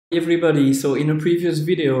Everybody, so in a previous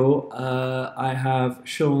video I have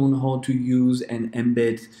shown how to use and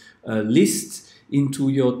embed lists into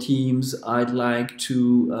your teams. I'd like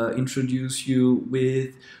to introduce you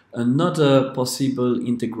with another possible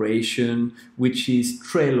integration, which is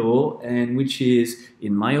Trello, and which is,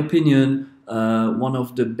 in my opinion, one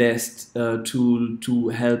of the best tool to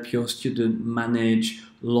help your student manage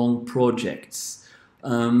long projects.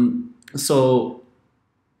 So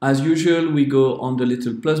as usual, we go on the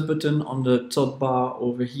little plus button on the top bar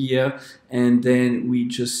over here, and then we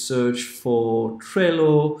just search for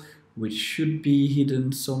Trello, which should be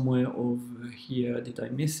hidden somewhere over here. Did I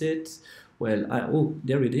miss it? Well, oh,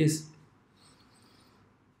 there it is.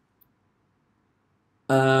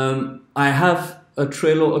 I have a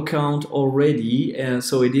Trello account already,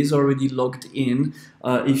 so it is already logged in.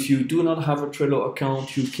 If you do not have a Trello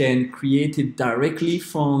account, you can create it directly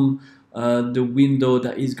from the window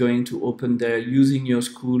that is going to open there using your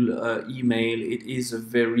school email. It is a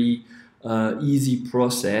very easy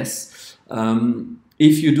process.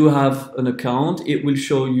 If you do have an account, it will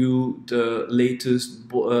show you the latest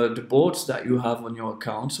the boards that you have on your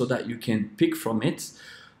account so that you can pick from it.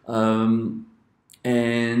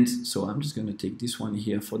 And so I'm just going to take this one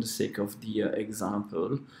here for the sake of the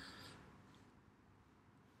example.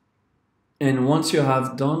 And once you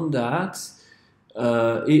have done that,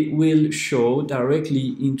 it will show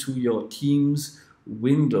directly into your Teams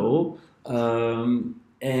window.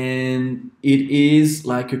 And it is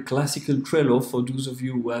like a classical Trello for those of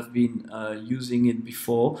you who have been using it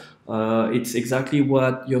before. It's exactly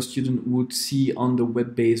what your student would see on the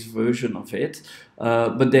web-based version of it.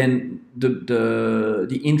 But then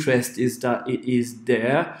the interest is that it is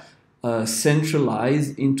there,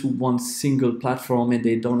 centralized into one single platform, and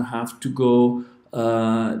they don't have to go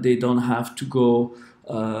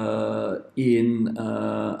in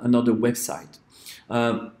another website.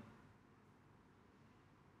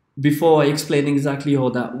 Before I explain exactly how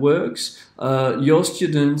that works, your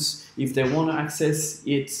students, if they want to access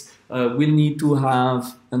it, will need to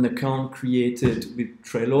have an account created with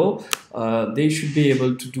Trello. They should be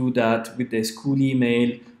able to do that with their school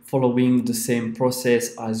email, following the same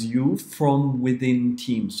process as you from within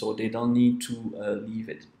Teams, so they don't need to leave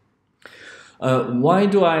it. Why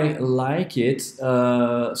do I like it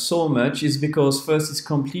so much is because first it's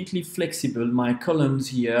completely flexible. My columns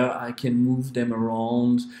here, I can move them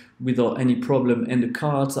around without any problem, and the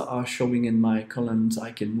cards that are showing in my columns,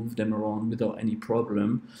 I can move them around without any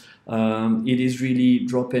problem. It is really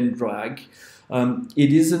drop and drag.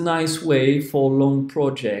 It is a nice way for long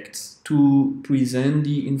projects to present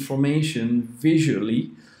the information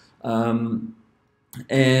visually.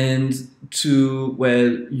 And to,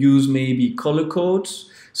 well, use maybe color codes.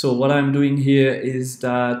 So what I'm doing here is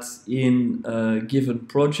that in a given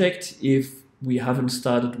project, if we haven't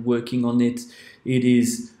started working on it, it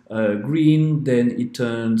is green, then it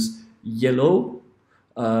turns yellow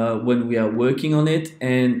when we are working on it,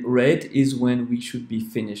 and red is when we should be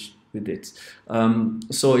finished with it.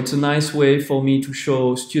 So it's a nice way for me to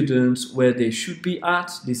show students where they should be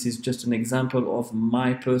at. This is just an example of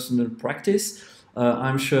my personal practice.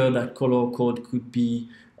 I'm sure that color code could be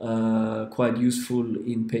quite useful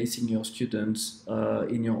in pacing your students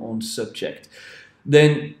in your own subject.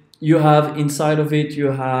 Then you have inside of it,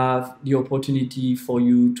 you have the opportunity for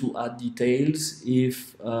you to add details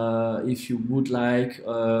if you would like,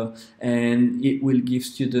 and it will give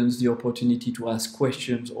students the opportunity to ask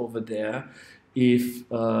questions over there if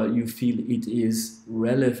you feel it is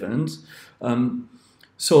relevant.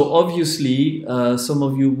 So obviously, some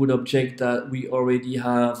of you would object that we already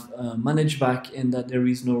have ManageBack and that there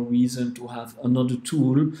is no reason to have another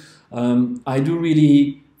tool. I do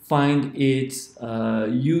really find it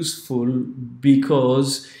useful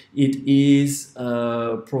because it is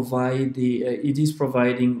providing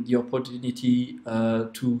the opportunity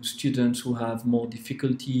to students who have more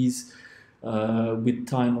difficulties with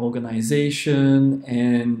time organization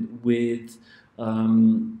and with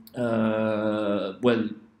well,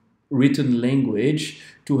 written language,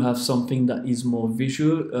 to have something that is more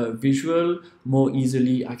visual, more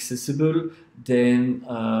easily accessible than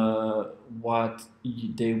what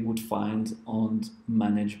they would find on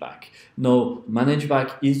ManageBack. Now,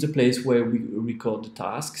 ManageBack is the place where we record the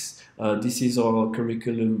tasks. This is our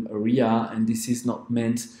curriculum area, and this is not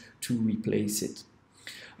meant to replace it.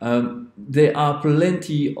 There are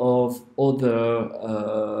plenty of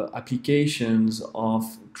other applications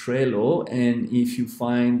of Trello, and if you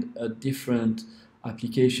find a different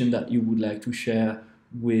application that you would like to share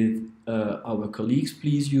with our colleagues,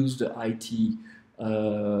 please use the IT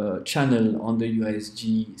channel on the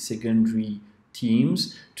USG secondary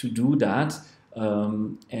teams to do that.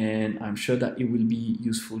 and I'm sure that it will be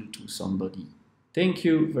useful to somebody. Thank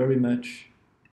you very much.